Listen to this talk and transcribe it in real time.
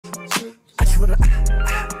wanna, I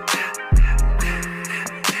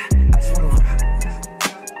just wanna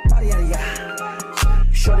body yada yada.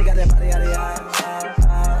 Shorty got that body yada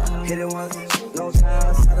yada. Hit it once, no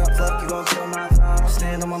time. Set up, fuck, you gon' kill my vibe.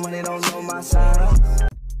 Stand on my money, don't know my side.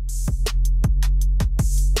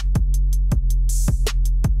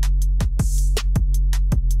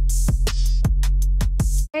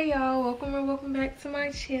 Hey y'all, welcome back to my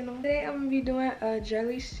channel. Today I'm gonna be doing a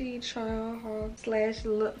Jurllyshe try-on haul /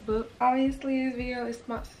 lookbook. Obviously this video is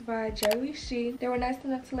sponsored by Jurllyshe. They were nice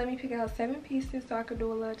enough to let me pick out 7 pieces so I could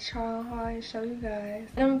do a little try-on haul and show you guys.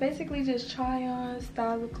 And I'm basically just try on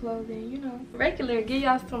style of clothing, you know, regular, give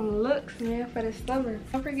y'all some looks, man, for the summer.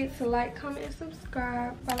 Don't forget to like, comment, and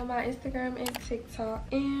subscribe. Follow my Instagram and TikTok.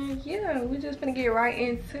 And yeah, we're just gonna get right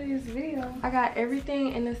into this video. I got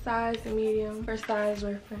everything in the size medium for size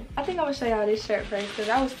reference. I think I'm gonna show y'all this shirt first because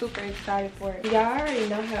I was super excited for it. Y'all already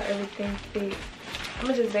know how everything fits. I'm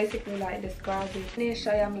gonna just basically like describe it and then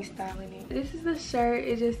show y'all me styling it. This is the shirt.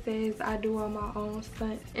 It just says I do all my own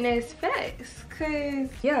stunts, and it's facts because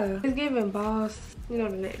yeah, it's giving boss, you know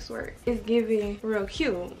the next word. It's giving real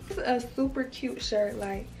cute. It's a super cute shirt.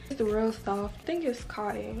 Like, it's real soft. I think it's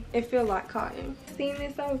cotton. It feels like cotton. Seeing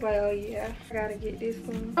this, I was like, oh yeah, I gotta get this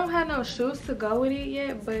one. I don't have no shoes to go with it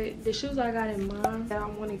yet, but the shoes I got in mind that I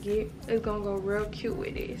want to get is gonna go real cute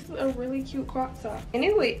with this. A really cute crop top, and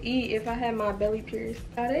it would eat if I had my belly pierced.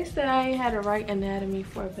 Now they said I ain't had the right anatomy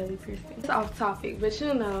for a belly piercing. It's off topic, but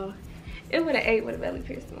you know, it would have ate with a belly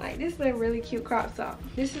piercing. Like, this is a really cute crop top.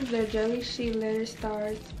 This is the Jurllyshe Letter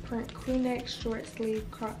Stars print crew neck short sleeve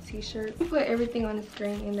crop t-shirt. We put everything on the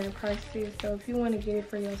screen in their prices, so if you want to get it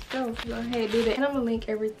for yourself, go ahead and do that. And I'm gonna link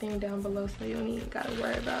everything down below so you don't even gotta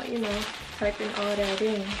worry about, you know, typing all that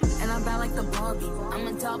in. And I'm bad like the Barbie. I'm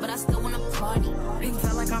a doll, but I still wanna party. Big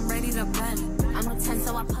feel like I'm ready to bend. I'm a 10,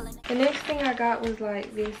 so I pull it. The next thing I got was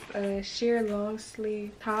like this sheer long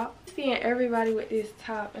sleeve top. Seeing everybody with this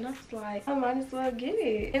top, and I was like, I might as well get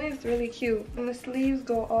it. And it's really cute, and the sleeves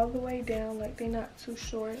go all the way down, like they're not too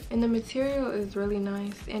short, and the material is really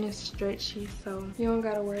nice and it's stretchy, so you don't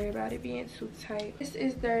gotta worry about it being too tight. This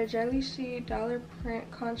is their Jurllyshe dollar print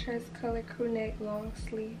contrast color crew neck long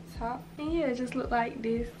sleeve top, and yeah, it just look like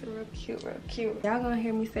this. Real cute, real cute. Y'all gonna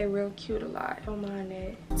hear me say real cute a lot, don't mind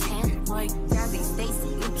that. Tan, white, Gabby, Stacy,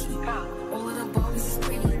 Yuki. All of the Barbies is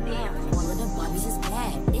pretty, damn. All of the Barbies is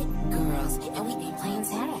bad. It girls, and we ain't playing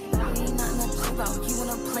tag. We ain't nothing to play about. You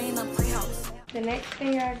wanna play in the playhouse? The next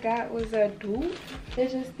thing I got was a dupe.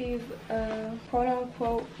 It's just these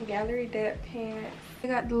quote-unquote gallery depth pants. I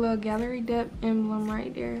got the little gallery depth emblem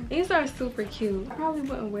right there. These are super cute. I probably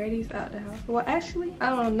wouldn't wear these out the house. Well, actually,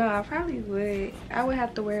 I don't know. I probably would. I would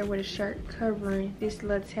have to wear it with a shirt covering this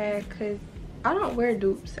little tag because I don't wear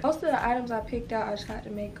dupes. Most of the items I picked out, I tried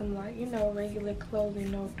to make them like, you know, regular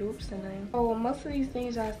clothing, no dupes in them. So most of these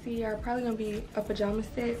things I see are probably gonna be a pajama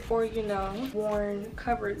set or, you know, worn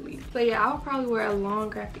covertly. So yeah, I'll probably wear a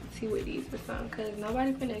long graphic tee with these or something because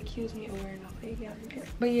nobody finna accuse me of wearing no fake gallery.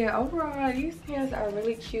 But yeah, overall, these pants are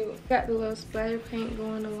really cute. Got the little splatter paint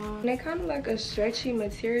going along. And they're kind of like a stretchy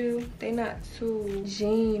material. They're not too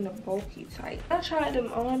jean or bulky type. I tried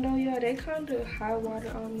them on though, y'all. They kind of hot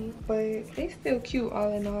water on me, but they still cute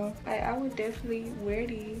all in all. I would definitely wear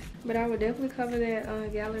these, but I would definitely cover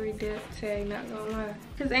that gallery depth tag, not gonna lie,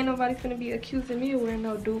 because ain't nobody finna be accusing me of wearing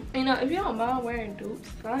no dupe. You know, if you don't mind wearing dupes,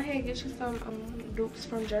 go ahead and get you some dupes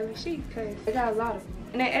from Jurllyshe because they got a lot of them.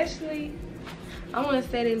 And they actually, I want to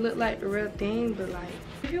say they look like the real thing, but like,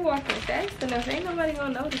 if you're walking fast enough, ain't nobody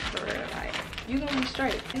gonna notice for real. Like, you gonna be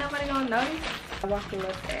straight. Ain't nobody gonna notice. I walk a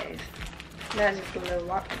little fast. Not just a little,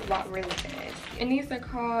 walk really fast. And these are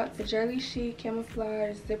called the Jurllyshe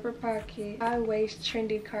Camouflage Zipper Pocket High Waist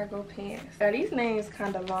Trendy Cargo Pants. Now these names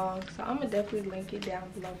kind of long, so I'm gonna definitely link it down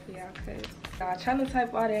below for y'all because trying to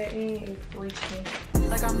type all that in is reaching.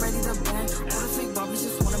 Like I'm ready to bend. All the fake Barbies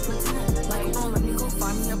just wanna pretend. Like, oh, let me go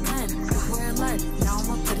find me a pen. Quit wearing lead, now I'm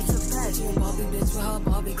gonna put it to bed. She a Barbie bitch with her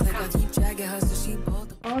Barbie click. I keep dragging her so she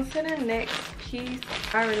both. On to the next piece.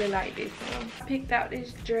 I really like this one. I picked out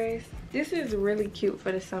this dress. This is really cute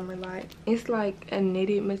for the summer. Like, it's like a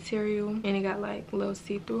knitted material and it got like little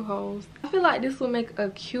see-through holes. I feel like this would make a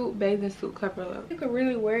cute bathing suit cover look. You could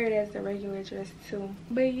really wear it as a regular dress too.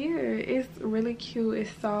 But yeah, it's really cute.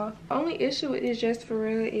 It's soft. The only issue with this dress for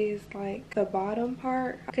real is like the bottom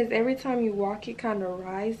part, because every time you walk it kind of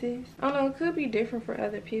rises. I don't know, it could be different for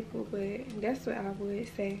other people, but that's what I would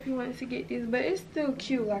say if you wanted to get this. But it's still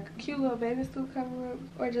cute, like a cute little bathing suit cover up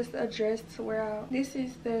or just a dress to wear out. This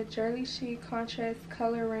is the Jurllyshe contrast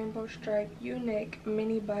color rainbow stripe U-neck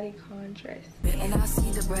mini body contrast. And I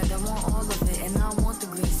see the bread, I want all of it, and I want the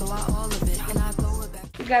green, so I all of it, and I throw it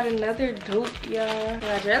back. We got another dupe, y'all.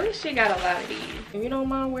 Jurllyshe got a lot of these. If you don't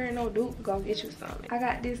mind wearing no dupe, go get you some. I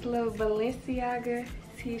got this little Balenciaga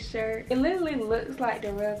t-shirt. It literally looks like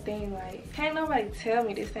the real thing. Like, can't nobody tell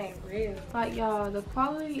me this ain't real. Like, y'all, the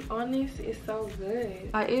quality on this is so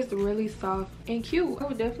good. Like, it's really soft and cute. I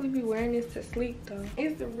would definitely be wearing this to sleep though.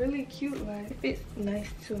 It's really cute. Like, it fits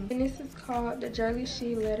nice too. And this is called the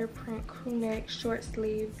Jurllyshe letter print crew neck short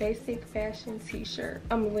sleeve basic fashion t-shirt.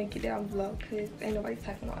 I'm gonna link it down below because ain't nobody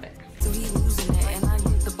talking about it. So he losing it, and I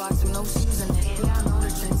hit the box with no shoes in it. Yeah, I know the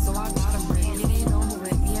trick, so I got him red. Yeah, they know who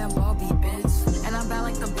it. Yeah, Bobby, bitch. And I'm bad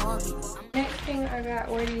like the Barbie. Next thing I got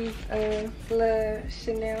were these little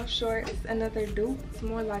Chanel shorts. Another dupe. It's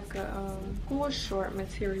more like a cool short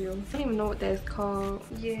material. I don't even know what that's called.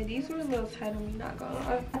 Yeah, these were a little tight on me, not gonna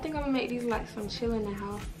lie. I think I'm gonna make these like some chill in the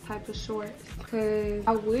house type of shorts, because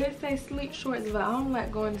I would say sleep shorts, but I don't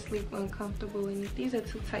like going to sleep uncomfortable, and these are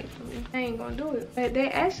too tight for me. I ain't gonna do it. But they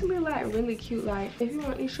actually like really cute. Like, if you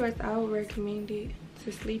want these shorts, I would recommend it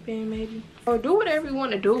to sleep in maybe, or do whatever you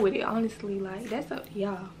want to do with it, honestly. Like, that's up to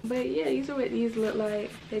y'all. But yeah, these are what these look like.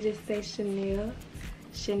 They just say Chanel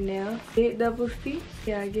big double C.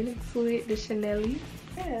 Yeah, get into it, the Chanelies.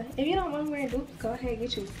 Yeah, if you don't mind wearing dupes, go ahead and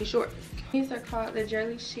get you the shorts. These are called the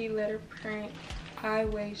Jurllyshe letter print high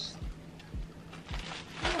waist.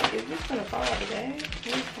 Oh, is this gonna fall out of the bag?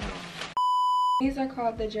 These are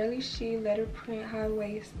called the Jurllyshe letter print high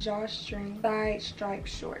waist drawstring side stripe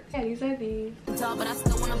shorts. Yeah, these are these. But I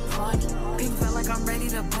still wanna party. Pink felt like I'm ready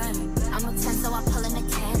to bend. I'm a 10, so I pull in a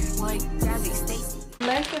can. Like Jazzy Stacy.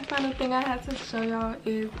 Last and final thing I have to show y'all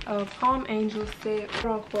is a Palm Angel set,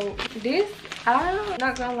 quote unquote. This, I'm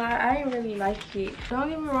not gonna lie, I didn't really like it. Don't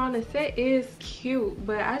get me wrong, the set is cute,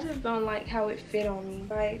 but I just don't like how it fit on me.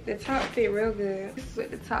 Like, the top fit real good. This is what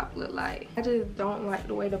the top look like. I just don't like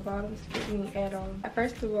the way the bottoms fit me at all.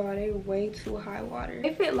 First of all, they way too high water.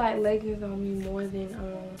 They fit like leggings on me more than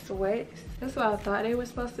sweats. That's what I thought they were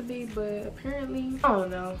supposed to be, but apparently, I don't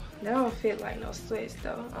know. They don't fit like no sweats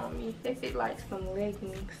though on me. They fit like some leggings.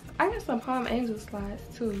 I got some Palm Angel slides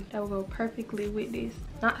too that will go perfectly with this.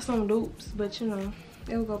 Not some dupes, but you know,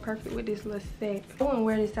 it will go perfect with this little set. I wouldn't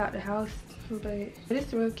wear this out the house, but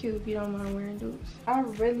it's real cute if you don't mind wearing dupes. I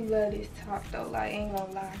really love this top though, like, ain't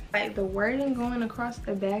gonna lie. Like, the wording going across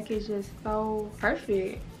the back is just so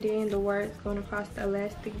perfect. Then the words going across the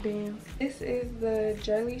elastic band. This is the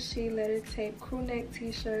Jurllyshe letter tape crew neck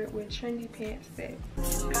t-shirt with trendy pants set.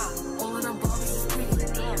 All of the Barbies is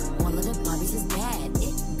pretty damn. All of the Barbies is bad.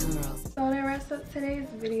 Girls. So that wraps up today's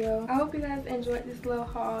video. I hope you guys enjoyed this little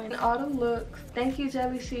haul and all the looks. Thank you,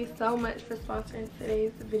 Jurllyshe, so much for sponsoring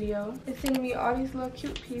today's video and sending me all these little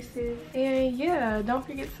cute pieces. And yeah, don't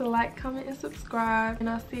forget to like, comment, and subscribe. And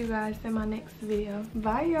I'll see you guys in my next video.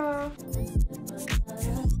 Bye, y'all.